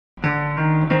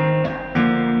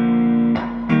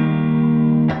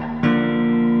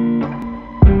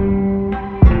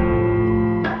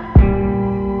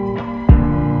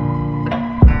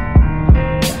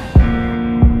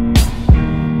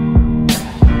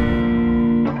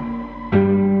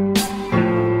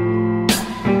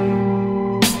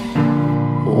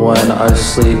when I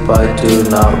sleep I do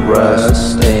not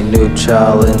rest. A new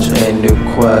challenge, a new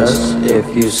quest.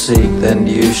 If you seek then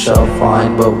you shall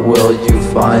find, but will you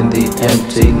find the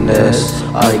emptiness?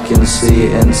 I can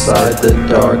see inside the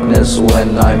darkness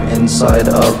when I'm inside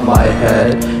of my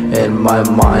head. In my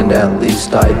mind at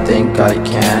least I think I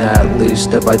can. At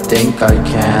least if I think I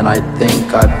can, I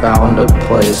think I found a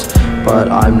place,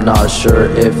 but I'm not sure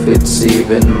if it's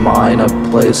even mine. A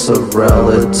place of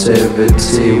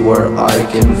relativity where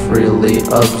I can freely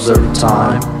observe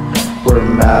time, where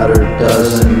matter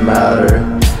doesn't matter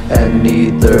and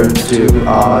neither do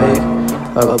I.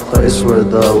 A place where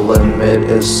the limit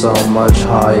is so much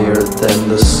higher than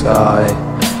the sky.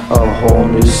 A whole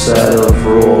new set of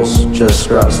rules, just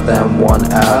grasp them one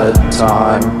at a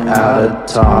time, at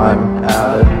a time,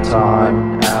 at a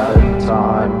time, at a time.